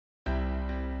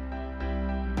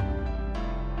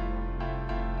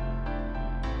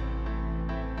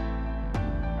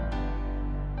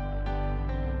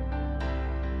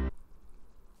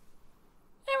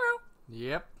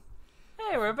Yep.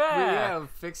 Hey, we're back. Yeah, we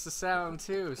fixed the sound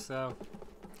too, so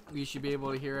you should be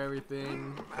able to hear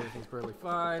everything. Everything's perfectly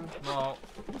fine. Well,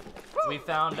 we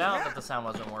found out that the sound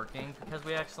wasn't working because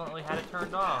we accidentally had it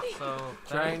turned off. So,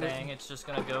 if anything, it's just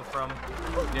gonna go from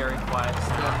very quiet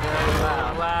sound to very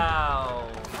loud.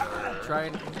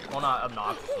 Well, not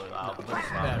obnoxiously loud, but it's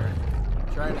better.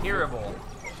 Trying to hearable.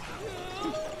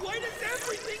 Why does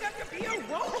everything have to be a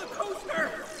roller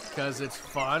coaster? Because it's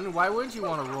fun. Why wouldn't you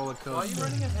want a roller coaster? Why are you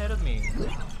running ahead of me?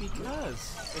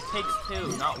 Because it takes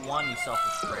two, not one. You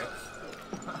selfish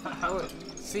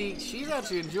scripts. See, she's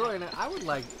actually enjoying it. I would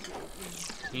like.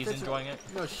 He's enjoying it?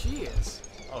 No, she is.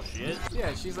 Oh, she is?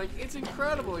 Yeah, she's like, it's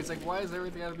incredible. He's like, why does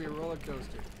everything have to be a roller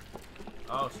coaster?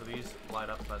 Oh, so these light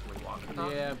up as we walk.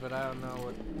 Yeah, but I don't know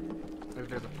what. If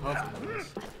there's a puzzle in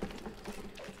this.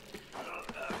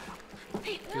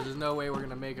 Because there's no way we're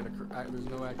gonna make it. There's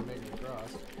no way I can make it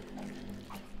across.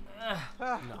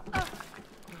 No.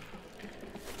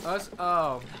 Us?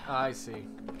 Oh, I see.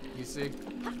 You see?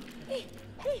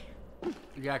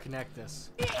 You gotta connect this.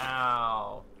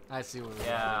 Ow. I see what we're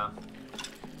doing.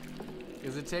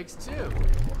 Because it takes two.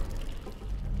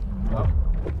 Oh.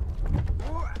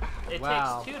 It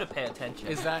Wow. takes two to pay attention.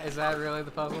 Is that really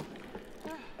the puzzle?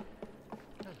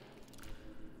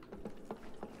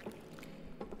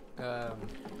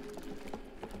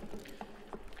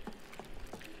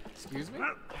 Excuse me?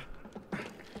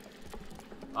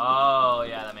 Oh,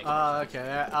 yeah, that makes sense. Oh,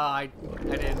 okay. I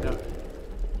didn't know.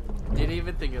 Didn't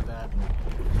even think of that.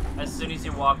 As soon as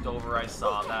you walked over, I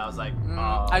saw that. I was like,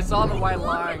 oh. I saw the white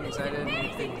lines. I didn't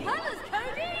even think. Colors,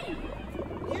 Cody!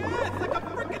 Yeah, it's like a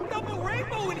freaking double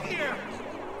rainbow in here.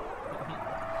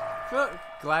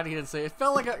 Glad he didn't say it. It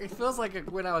felt like it feels like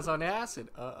when I was on acid.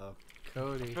 Uh-oh.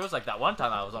 Cody. It feels like that one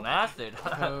time I was on acid.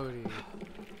 Cody.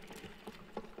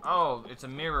 Oh, it's a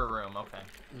mirror room. Okay.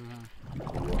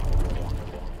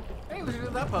 Hey, we should do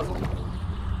that puzzle.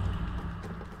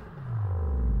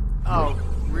 Oh,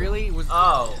 really? Was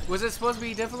it supposed to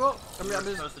be difficult? I mean, I'm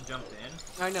just supposed to jump in.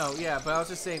 I know, yeah, but I was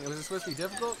just saying, was it supposed to be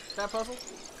difficult, that puzzle?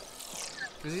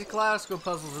 Because these classical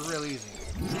puzzles are real easy.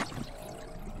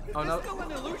 Oh no. Still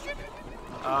an illusion?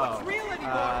 Oh. What's real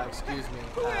anymore? Excuse me.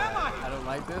 Who am I? I don't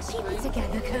like this. Keep it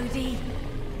together, Cody.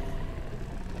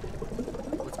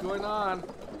 What's going on?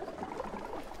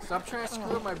 Stop trying to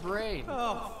screw up my brain.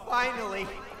 Oh, finally.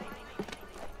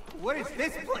 What is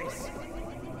this place?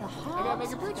 The heart I gotta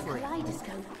make a bridge for you.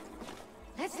 Kaleidoscope.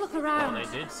 Let's look Well, around. they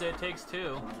did say it takes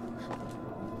two.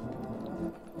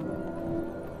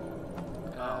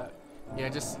 Yeah,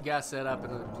 just you gotta set up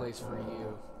in a place for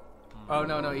you. Oh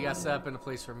no, you gotta set up in a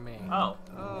place for me. Oh.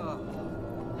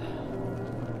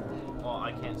 Well,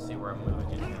 I can't see where I'm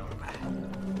moving it now.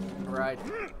 Right.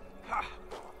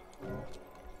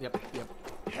 Yep.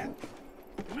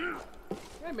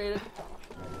 I made it.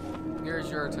 Here's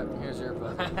your button.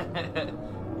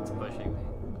 It's pushing me.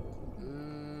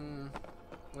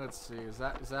 Let's see. Does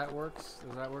that works?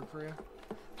 Does that work for you?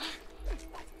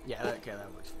 Yeah. Okay,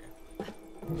 that works for you.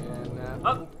 And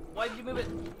oh, why did you move it?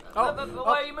 Oh,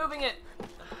 why are you moving it?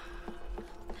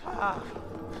 Oh,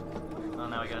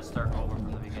 now we gotta start over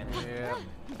from the beginning. Yeah.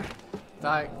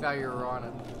 Thought you were on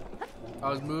it. I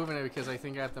was moving it because I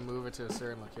think I have to move it to a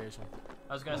certain location.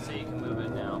 I was gonna say you can move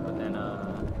it now, but then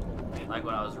like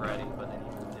when I was ready, but then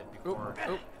you moved it before.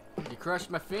 Oh, you crushed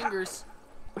my fingers.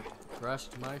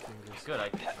 Crushed my fingers. Good. I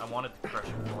wanted to crush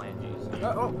your phalanges.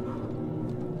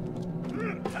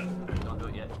 Don't do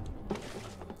it yet.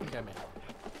 Okay, man.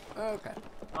 Okay.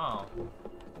 Oh.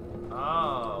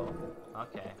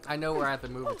 Okay. I know where I have to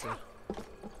move it to.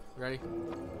 Ready?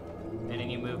 And then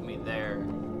you move me there.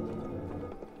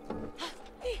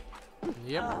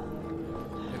 Yep.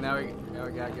 And now we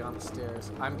gotta get on the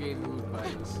stairs. I'm getting moved by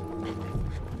this.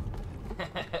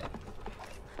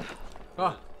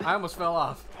 Oh, I almost fell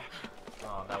off.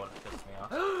 Oh, that would have pissed me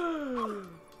off.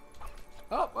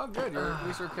 Oh, well, good. At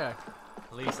least you're okay.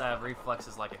 At least I have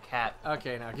reflexes like a cat.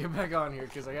 Okay, now get back on here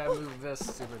because I gotta move this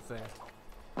stupid thing.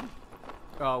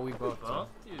 Oh, we both do,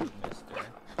 mister.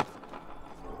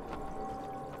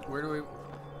 Where do we?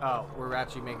 Oh, we're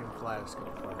actually making a kaleidoscope.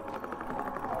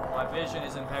 My vision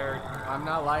is impaired. I'm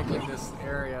not liking this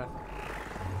area.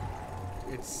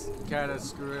 It's kind of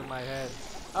screwing my head.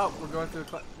 Oh, we're going through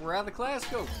we're at the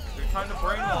kaleidoscope. You're trying to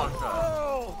brainwash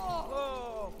us.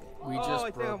 We just I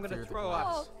think I'm gonna throw up.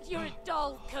 Oh, you're a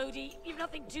doll, Cody. You've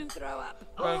nothing to throw up.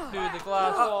 Right through the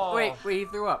glass wall. Wait, he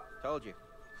threw up. Told you.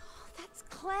 That's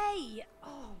clay.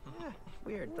 Oh. Yeah,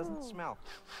 weird. Doesn't smell.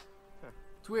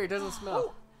 It's weird. It doesn't smell.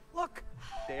 Oh, look.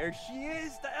 There she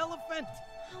is, the elephant.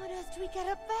 How on earth do we get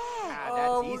up there? Ah,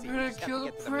 Oh, that's easy. we're You gonna just have to kill the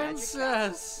get to the magic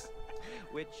princess.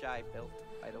 which I built.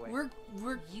 by the way.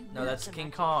 No, that's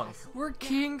King Kong. We're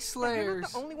king You're slayers.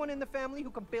 not the only one in the family who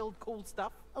can build cool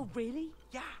stuff. Oh, really?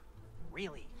 Yeah,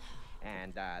 really.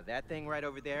 And that thing right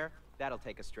over there, that'll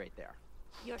take us straight there.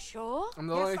 You're sure? I'm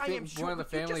the Yes, only I thing, am sure. one of the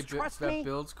Would you family just trust that me?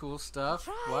 builds cool stuff.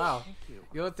 Try. Wow. Thank you.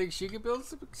 You don't think she could build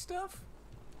some stuff?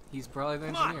 He's probably the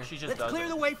Come engineer. on, She just let's does clear it.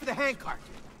 the way for the handcart.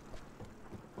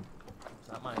 Is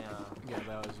that my, Yeah,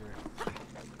 that was your.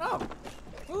 Oh,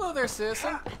 hello there,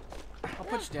 citizen. I'll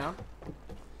put you down.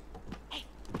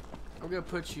 I'm gonna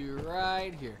put you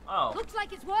right here. Oh, Looks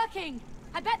like it's working.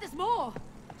 I bet there's more.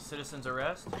 citizen's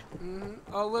arrest?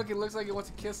 Oh, look, it looks like it wants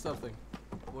to kiss something.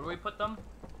 Where do we put them?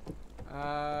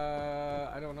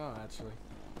 I don't know, actually.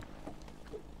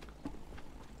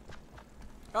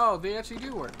 Oh, they actually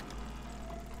do work.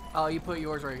 Oh, you put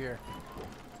yours right here.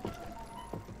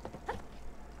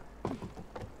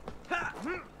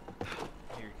 Here,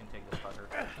 you can take this fucker.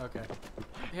 Okay.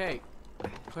 Hey,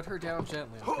 put her down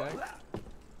gently, okay?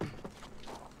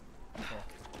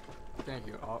 Thank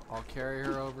you. I'll carry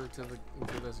her over to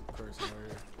this person over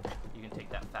here. You can take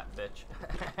that fat bitch.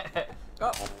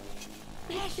 Oh,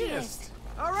 There she is.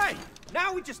 All right,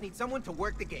 now we just need someone to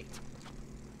work the gate.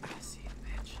 I see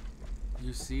a bitch.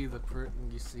 you see the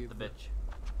The bitch.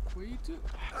 What do you do?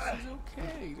 She's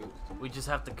okay. We just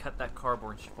have to cut that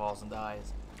cardboard and she falls and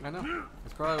dies. I know.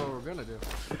 That's probably what we're gonna do.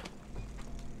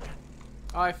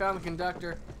 Oh, I found the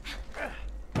conductor.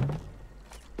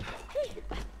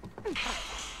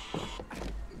 No.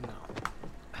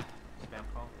 Spam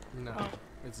call? No,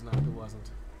 it's not. It wasn't.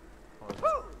 Or-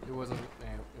 It wasn't. It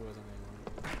wasn't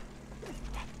anyone.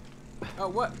 Oh,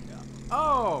 what?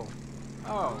 Oh!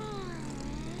 Oh.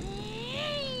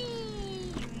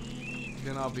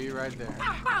 Then I'll be right there.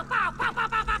 Bow, bow, bow, bow, bow,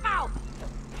 bow, bow.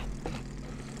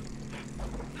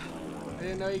 I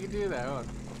didn't know you could do that. Oh.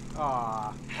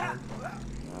 Aw.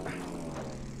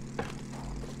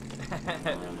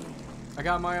 I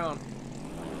got my own.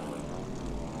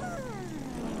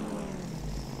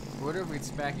 I wonder if we'd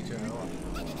smack each other. No,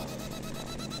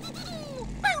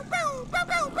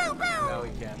 we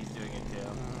can't. He's doing it too.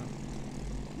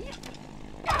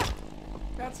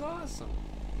 That's awesome.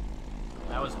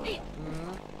 That was me.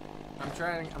 I'm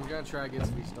gonna try to get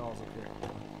some of these stalls up here.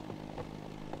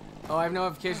 Oh, I have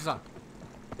notifications on.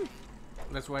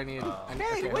 That's what I need.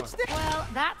 Hey, what's this? Well,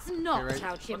 that's not right.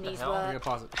 how What the chimneys hell? I'm gonna work.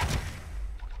 pause it.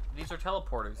 These are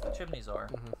teleporters. The chimneys are.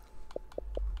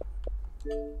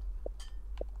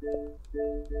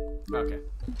 Okay.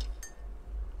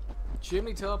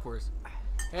 Chimney teleporters.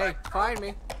 Hey, find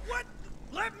me. What?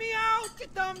 Let me out, you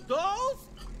dumb dolls!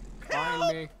 Find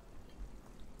Help! me.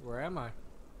 Where am I?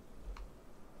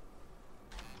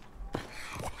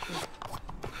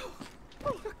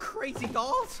 Oh, you crazy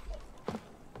dolls!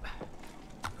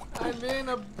 I'm in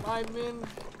a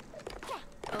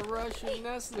Russian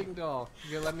nesting doll.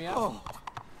 You gonna let me out? Oh,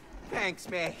 thanks,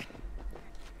 May.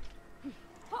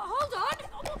 Hold on.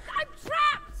 Oh, I'm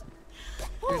trapped.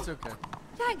 It's okay.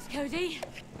 Thanks, Cody.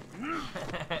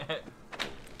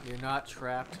 You're not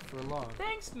trapped for long.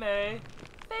 Thanks, May.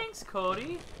 Thanks,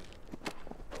 Cody.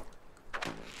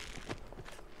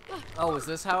 Oh, is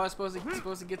this how I was supposed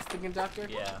to get to the conductor?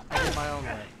 Yeah. I did my own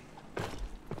way.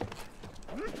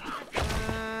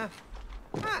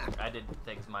 I did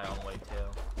things my own way too.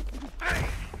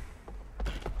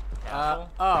 Castle?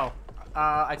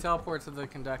 I teleported to the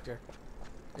conductor.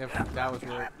 If that was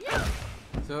right.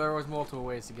 So there was multiple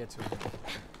ways to get to it.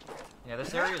 Yeah,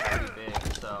 this area is pretty big,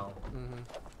 so.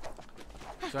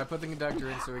 So I put the conductor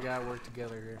in, so we gotta work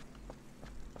together here.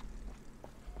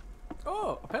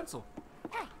 Oh, a pencil.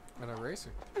 An eraser.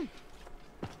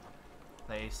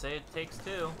 They say it takes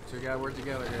two. So we gotta work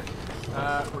together here.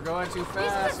 We're going too This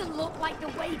fast. doesn't look like the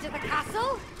way to the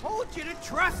castle. Told you to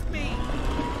trust me!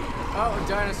 Oh, a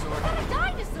dinosaur. A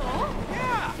dinosaur?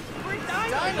 Yeah! We're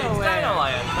dying! Dino It's Land. Dino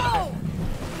Land. Oh,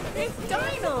 It's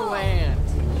Dino Land.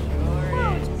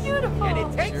 wow, it's beautiful. And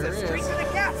it takes Sure us straight is. to the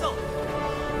castle!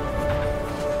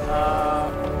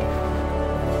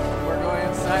 We're going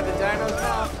inside the dino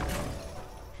top.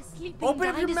 A sleeping Open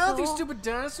up your mouth, you dinosaur. stupid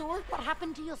dinosaur. What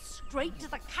happened to your straight to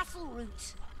the castle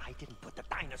route? I didn't put the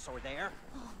dinosaur there.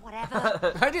 Oh,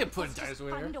 whatever. I didn't put a Let's just dinosaur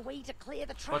in find there. a way to clear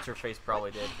the track. What's her face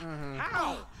probably did.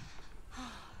 How?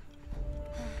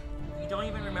 You don't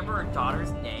even remember her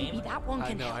daughter's Maybe name? that one I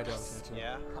can know, help I don't. us. Actually.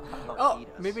 Yeah? Oh,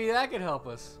 maybe that could help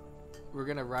us. We're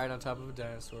gonna ride on top of a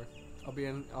dinosaur. I'll be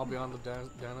on the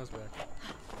dino's back.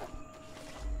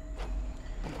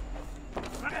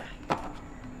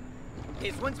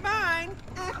 This one's mine!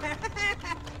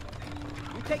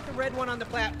 You take the red one on the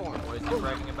platform. What is he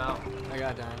bragging about? I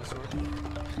got a dinosaur.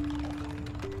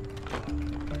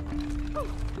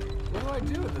 What do I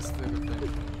do with this stupid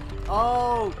thing?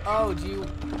 Oh, do you?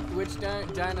 Which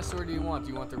dinosaur do you want?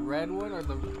 Do you want the red one or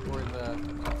the green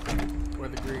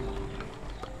one?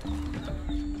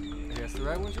 I guess the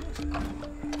red one's yours.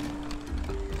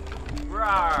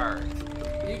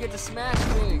 Rawr. You get to smash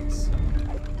things.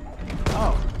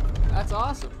 Oh, that's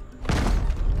awesome.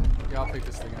 Yeah, I'll pick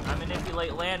this thing up. I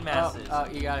manipulate land masses. Oh,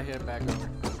 you gotta hit it back over.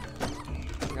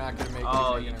 You're not gonna make.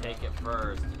 Oh, you take it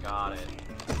first. Got it.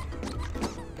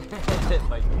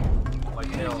 my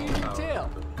tail. Use your tail.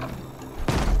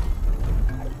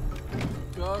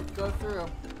 Go through.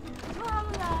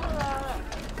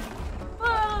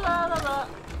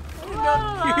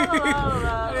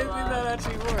 I didn't think that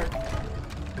actually worked.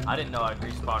 I didn't know I'd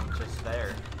respawn just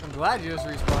there. I'm glad you just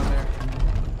respawned there.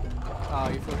 Oh,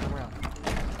 you flipped him around.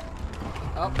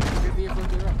 Oh, good that you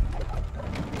flipped it around.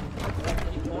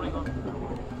 Keep holding on.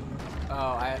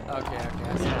 Oh, okay.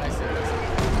 I see. I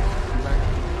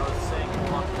was saying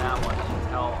you want that one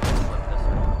until I flip this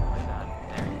one. Like that.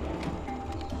 There you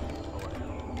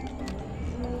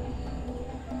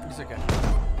go. It's okay.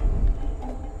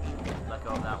 Let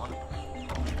go of that one.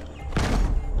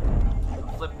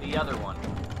 Flip the other one.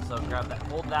 So grab that.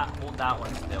 Hold that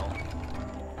one still.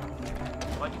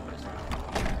 Why'd you put it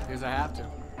down? Because I have to.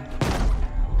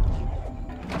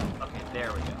 Okay,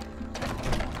 there we go.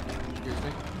 Excuse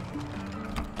me.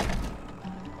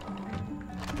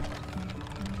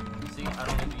 See, I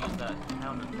don't need to use that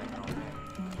counter technology.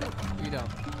 You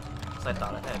don't. Because I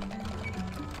thought ahead.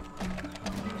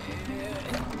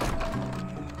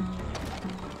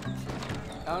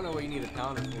 I don't know what you need a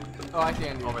pounder for. Oh, I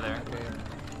can. Over there. Okay.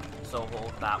 So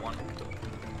hold that one.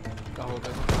 I'll hold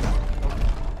this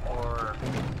one. Or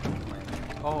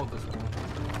I'll hold this one.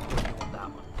 hold that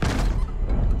one.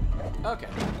 Okay.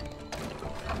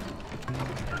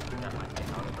 That might be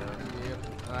how it goes. Yep.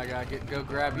 I gotta go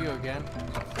grab you again.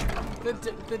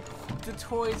 The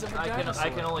toys of the dinosaur. I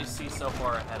can only see so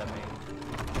far ahead of me.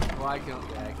 Well, I can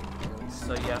really see.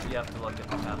 So you have to look at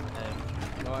the path ahead.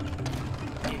 Go on.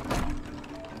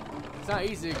 It's not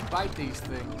easy to bite these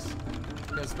things.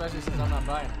 Especially since I'm not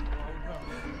buying them.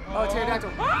 Oh,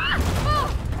 pterodactyl. Ah!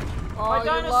 Oh, My you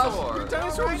dinosaur. lost. Your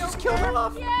dinosaur was just killed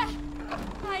off. Yeah,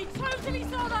 I totally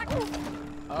saw that.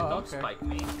 Oh, Don't okay. spike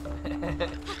me.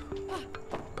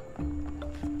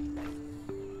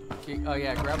 Oh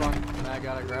yeah, grab on. I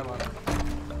gotta grab on.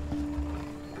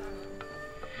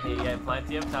 You got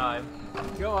plenty of time.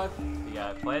 Go on. You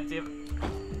got plenty of.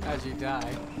 As you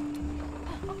die.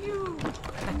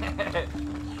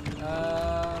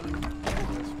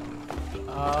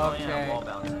 Oh yeah, Okay. wall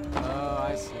bouncing. Oh,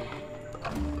 I see.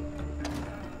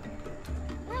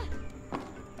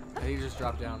 He just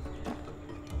dropped down.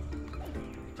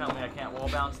 Tell me I can't wall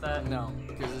bounce that? No,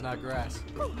 because it's not grass.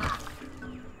 Well,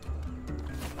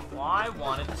 I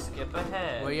wanted to skip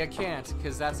ahead. Well, you can't,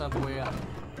 because that's not the way up.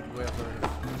 The way up there.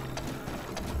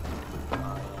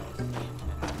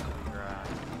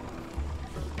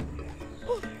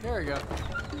 There we go.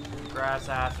 Grass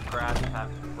ass, grass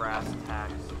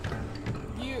attacks.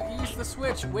 You use the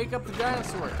switch. Wake up the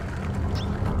dinosaur.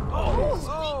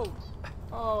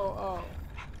 Oh.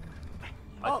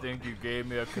 I think you gave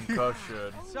me a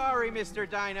concussion. Sorry, Mr.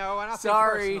 Dino. Nothing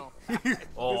Sorry. personal.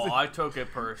 Oh, I took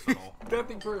it personal.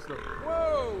 Nothing personal.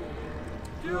 Whoa!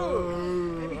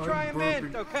 Dude, maybe try a I'm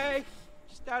mint, burping. okay?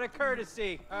 Just out of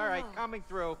courtesy. All right, coming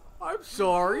through. I'm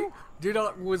sorry.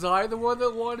 Was I the one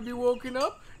that wanted to be woken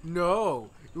up? No.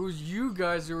 It was you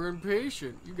guys who were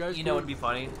impatient. You guys. You know what'd be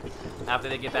funny? After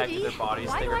they get back to their bodies,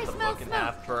 Why they do rip I the smell book in smoke?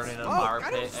 half, burn it in a Oh, fire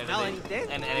I don't pit, smell anything.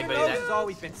 and Your anybody nose that has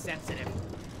always been sensitive.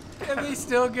 And they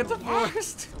still get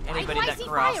divorced. anybody Why that see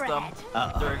crossed fire them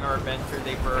ahead? during our adventure,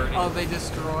 they burn. Oh, they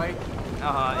destroy.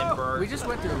 And burn. We just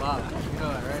went through lava. You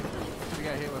know that, right? We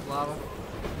got hit with lava.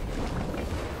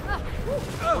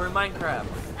 We're in Minecraft.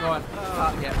 Go on.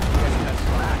 Yeah.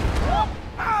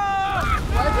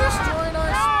 They're destroying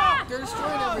us. They're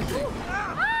destroying everything.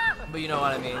 But you know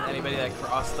what I mean. Anybody that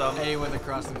crossed them, Anyone that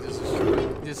crossed them just destroy.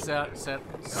 Just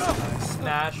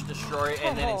smash, destroy,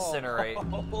 and then incinerate.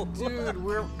 Dude,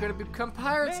 we're gonna become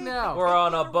pirates now. We're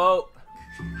on a boat.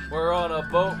 We're on a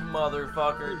boat,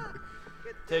 motherfucker.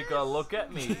 Take a look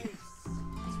at me.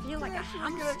 I feel like a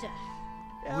hamster.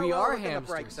 Yeah, We well, are look on the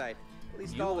bright hamsters. side. At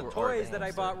least You all the are toys the that I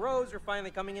hamster. bought Rose are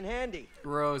finally coming in handy.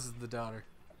 Rose is the daughter.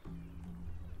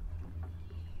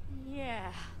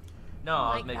 Yeah. No, I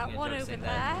was Like making that a one joke over saying there?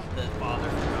 that the father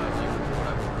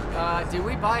forgot you. Did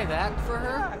we buy that for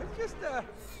her? Yeah,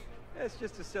 it's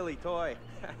just a silly toy.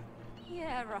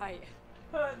 Yeah, right.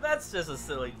 That's just a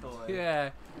silly toy.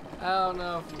 Yeah. I don't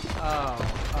know.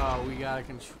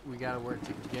 We gotta work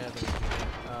together.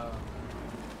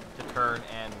 to turn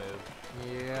and move.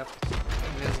 Yep.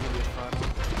 It is gonna be a fun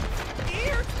one.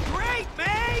 Steer's great,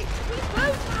 mate! We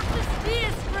both have the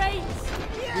steer straight.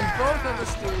 Yeah! We both have the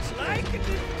steers. Like it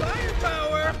in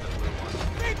firepower!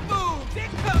 Big moves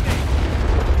incoming!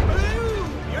 Boom!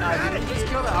 You're out Did of we just here!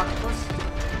 kill the octopus?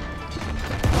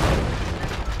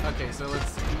 Okay, so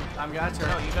let's. I'm gonna turn.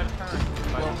 No, you gotta turn.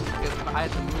 Well, because I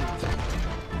had to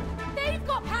move. They've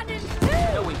got cannons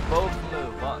No, too. we both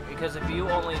move. Well, because if you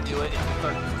only do it, it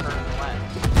starts to turn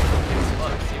left.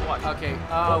 Look, see, watch. Okay.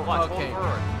 Watch, Oh, okay. Hold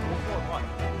forward. Hold forward, watch.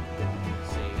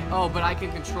 See? Oh, but I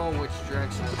can control which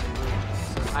direction I can move.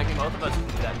 So I can. Both of us can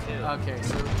do that too. Okay,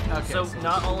 so So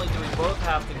not only do we both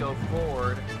have to go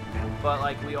forward, but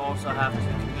like we also have to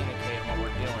communicate what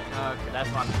we're doing. Okay. That's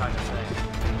what I'm trying to say.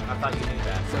 I thought you knew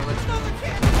that. So let's Another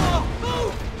cannonball!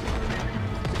 Move!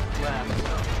 left.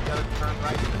 You gotta turn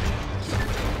right.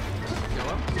 Kill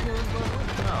him.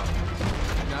 No.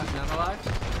 Not alive.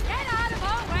 Get out of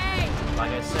our way.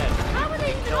 Like I said, How are you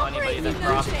they can even kill anybody that operating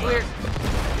crosses. those Clear.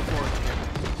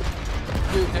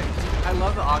 Dude, I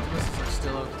love the octopuses are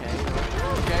still okay.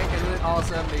 Okay, and then all of a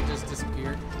sudden they just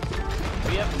disappeared.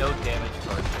 We have no damage to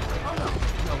our ship. Oh no.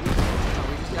 No,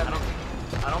 we just gotta.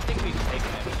 I don't think we've taken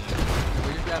any.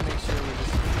 We just gotta make sure we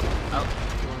just.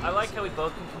 I like how we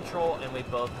both can control and we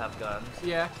both have guns.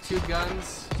 Yeah, 2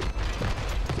 guns,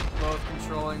 both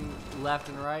controlling left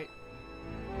and right.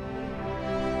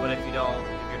 But if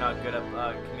you're not good at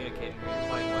communicating who you're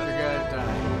fighting You're with, gonna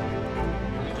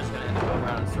die. you're just gonna end up going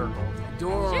around in circles.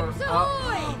 Door. Ships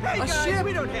ahoy. Hey A guys, ship.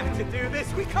 we don't have to do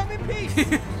this. We come in peace. We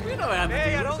don't have to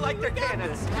Hey, do I this. don't like their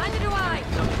cannons. Neither do I.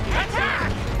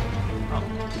 Attack!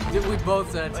 Did we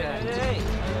both said Wait, attack? hey.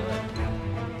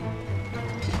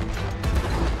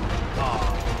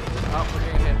 Oh, Oh, we're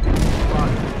gonna hit.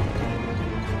 Fuck.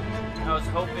 I was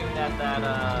hoping that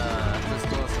Just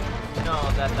listen.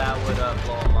 that would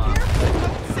blow them up. Here,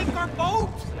 don't sink our boat!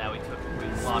 So now we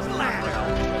lost the Splash.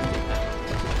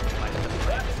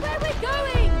 That's where we're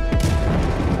going.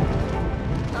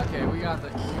 Okay, we got the.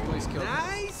 We at least killed.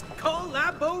 Nice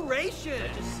collaboration! I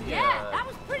just see Yeah, that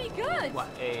was pretty good.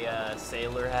 a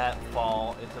sailor hat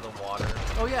fall into the water.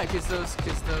 Oh yeah, because those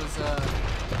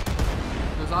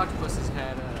octopuses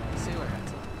had sailor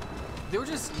hats on. They're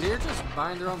just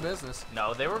minding their own business.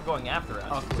 No, they were going after us.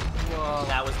 Oh, well,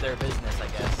 That was their business, I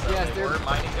guess. So Yes, they they're- were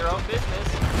minding their own business,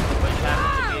 which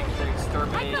happened to be the I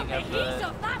exterminating got the of heat the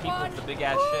off that people one. with the big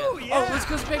ass Ooh, ship. yeah. Oh, let's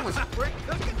go penguins. We're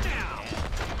cooking now!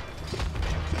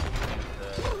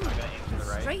 I'm gonna aim to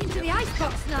the right. Straight into the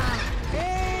icebox now.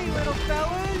 Hey, little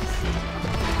fellas!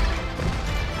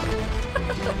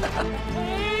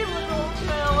 Hey, little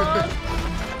fella!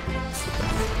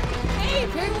 Hey,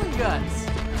 penguin guns.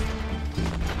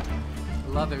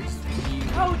 Love that we just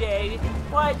immediately, Cody,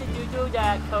 why did you do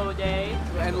that, Cody?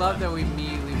 I love that we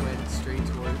immediately went straight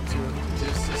toward to it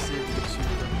just to see if we could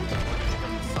shoot them.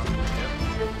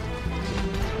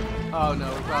 Oh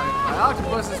no, we're probably my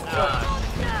octopus is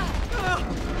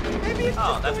Maybe it's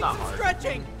Oh, just that's doing not some hard.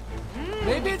 stretching.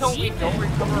 maybe it's Don't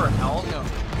recover our health. no.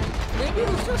 Maybe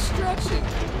it's just stretching.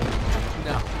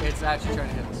 No, it's actually trying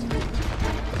to hit us.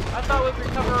 I thought we'd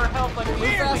recover our health like we Move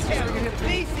Here we fast so we can hit go.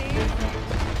 the Easy.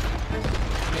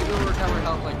 Maybe we'll recover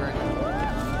health like right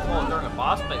now. Well, during a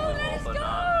boss fight we will, but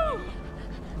not.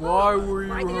 Why were you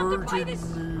Why do you have to play hurting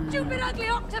this me? stupid ugly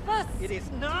octopus? It is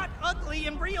not ugly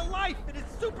in real life. It is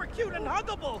super cute and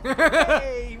huggable.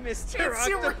 Hey, Mr. It's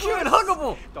super Octopus. cute and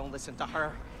huggable. Don't listen to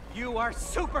her. You are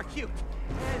super cute.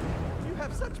 And you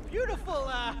have such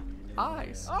beautiful,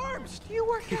 Eyes. arms. Do you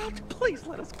work out? Please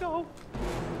let us go.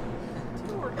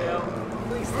 To work out.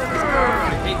 Please let us go.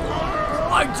 I hate long.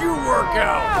 I do work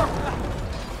out.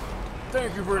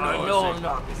 Thank you for I noticing. know I'm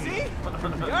not. See?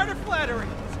 The art of flattery.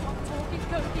 Stop talking,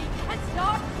 Cody, and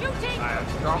start shooting. I'm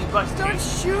strong, but Start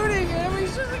shooting him.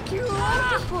 He's just a cute We're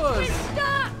octopus.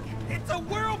 stuck. It's a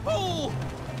whirlpool.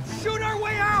 Shoot our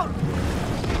way out.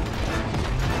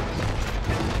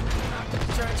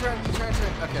 Turn.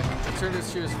 Okay, turn to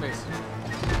shoot his face.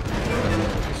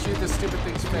 Shoot this stupid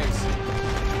thing's face.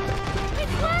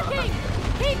 It's working.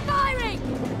 Keep firing.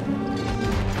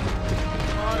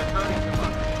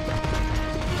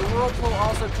 The whirlpool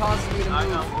also causes me to move. I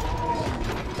know.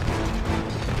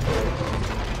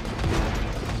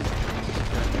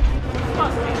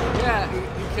 Yeah,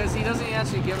 because he doesn't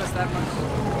actually give us that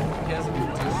much. He doesn't give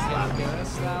us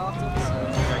that often.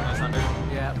 So Dragging us under.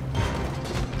 yeah.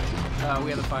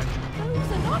 We have to find.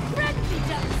 Those are not friendly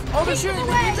ducks. Oh, they're Keep shooting!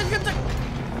 them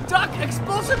away. Duck!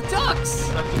 Explosive ducks!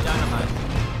 Stucky dynamite.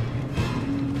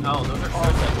 Oh, those are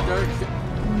suicide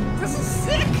bombs. This is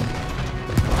sick!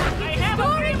 I have a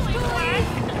feeling,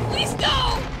 Please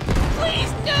no!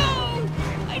 Please no!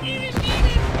 I need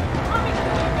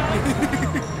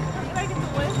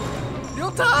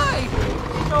you'll die!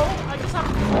 No, I just have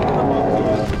to look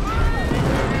at the ball.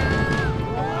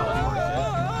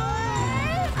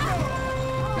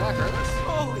 Can I hurt us?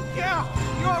 Holy cow!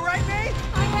 You all right, mate?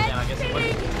 My Yeah, I head's guess it was.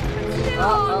 spinning. Still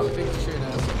Oh, on. big shooting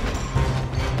us.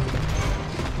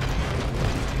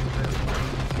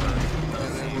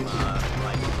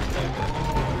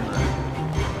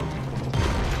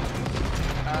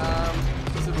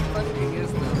 So the funny thing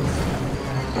is, though,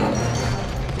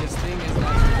 his thing is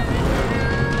not.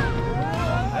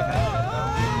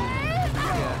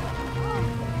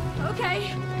 Yeah. Okay,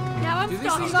 now I'm Do these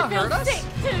starting things to not feel hurt us? sick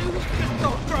too. Just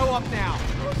don't throw up now.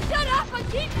 Oh, shut up! I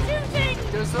keep shooting.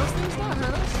 Does those things not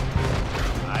hurt us?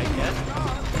 I guess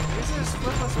not. These just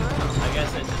flip us around. I guess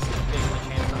it just gives them a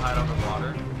chance to hide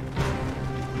underwater.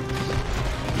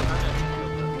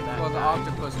 Well, the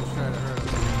octopus was trying to hurt us.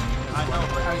 I know,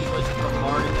 but he was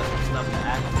bombarding us with stuff to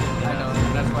activate. I know,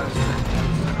 that's why I was trying to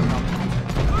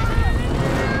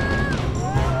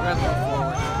Let's move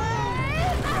forward.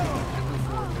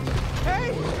 Hey,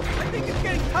 I think it's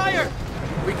getting tired.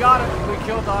 We got it. We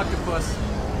killed the octopus.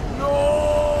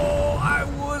 No, I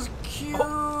was cute.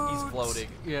 Oh, he's floating.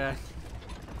 Yeah.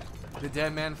 The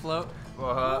dead man float.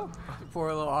 Uh-huh.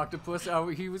 Poor little octopus. Oh,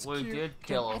 he was We cute. did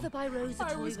kill Never him. buy Rose a I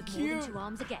toy was with more than cute. 2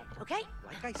 arms again, okay?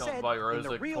 Like I Don't said, buy in Rose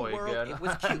the a real toy world, again. it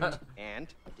was cute and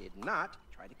did not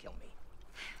try to kill me.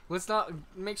 Let's not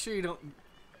make sure you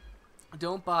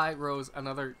don't buy Rose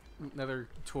another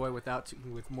toy with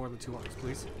more than 2 arms,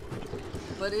 please.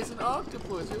 But it's an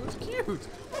octopus. It was cute.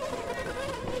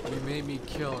 You made me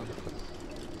kill him.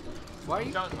 Why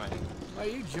are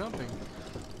you jumping?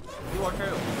 You are too.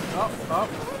 Oh.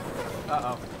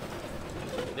 Uh-oh.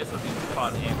 This would be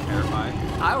fun and terrifying.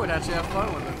 I would actually have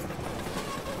fun with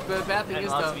it. But the bad thing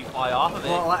is, Unless though, we fly off of it,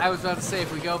 well, I was about to say,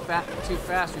 if we go too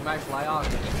fast, we might fly off.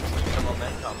 the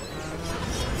momentum.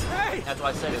 Hey, That's why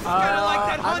I said it's kinda like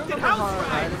that I haunted remember house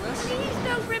ride. riding this. Please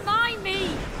don't remind me.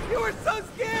 you were so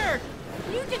scared.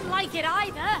 You didn't like it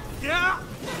either. Yeah,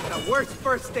 the worst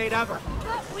first date ever.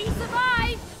 But we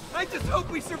survived. I just hope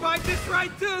we survived this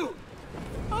ride too.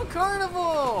 Oh,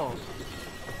 carnival!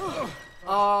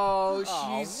 Oh,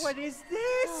 she's... what is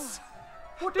this?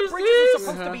 What The is bridge isn't this?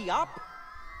 supposed to be up.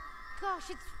 Gosh,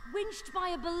 it's winched by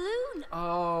a balloon.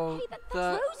 Oh, Hey,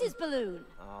 that's Rose's balloon.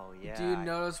 Oh yeah. Do you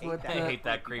notice what I hate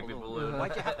that creepy balloon.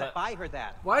 Why'd you have to buy her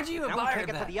that? Why'd you even Now buy we her can't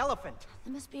get that? to the elephant.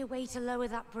 There must be a way to lower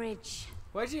that bridge.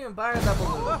 Why'd you even buy her that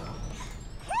balloon?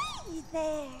 Hey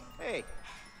there! Hey,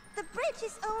 The bridge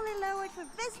is only lowered for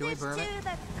we visitors burn to it?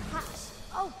 the castle.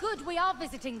 Oh, good, we are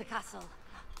visiting the castle.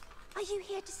 Are you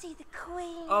here to see the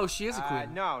queen? Oh, she is a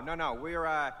queen. no.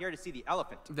 We're here to see the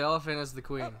elephant. The elephant is the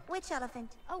queen. Which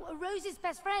elephant? Oh, Rose's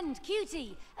best friend,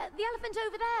 Cutie. The elephant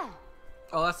over there.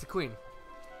 Oh, that's the queen.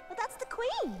 Well, that's the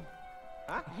queen.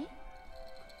 Huh? Eh?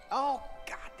 Oh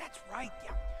God, that's right.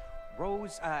 Yeah.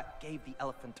 Rose gave the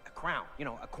elephant a crown. You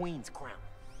know, a queen's crown.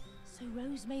 So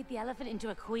Rose made the elephant into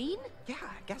a queen? Yeah, I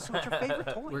guess so. What's your favorite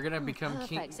toy? We're gonna become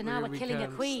king. Perfect, so now we're killing a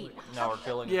queen. Now we're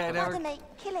killing Yeah, it. now Pardon we're... me,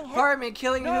 killing who? Pardon me,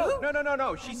 killing who?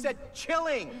 No. She said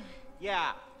chilling.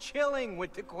 Yeah, chilling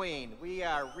with the queen. We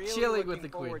are really Chilling with looking the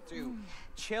queen. forward to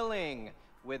chilling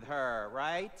with her,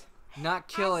 right? Not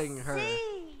killing her.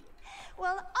 See.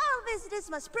 Well, all visitors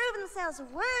must prove themselves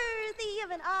worthy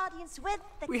of an audience with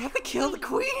the We have to kill the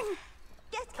queen?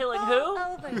 Get Killing all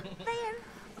who? over there.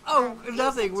 Oh, And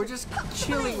nothing. listen We're to just the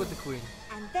chilling queen. with the queen.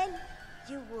 And then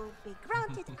you will be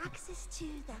granted access to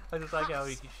the I just like how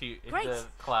we house. can shoot Great. the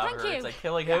cloud Thank her. you. It's like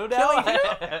killing who now?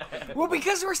 Well,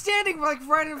 because we're standing like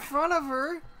right in front of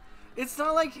her. It's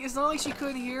not like she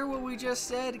couldn't hear what we just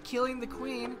said. Killing the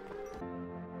queen.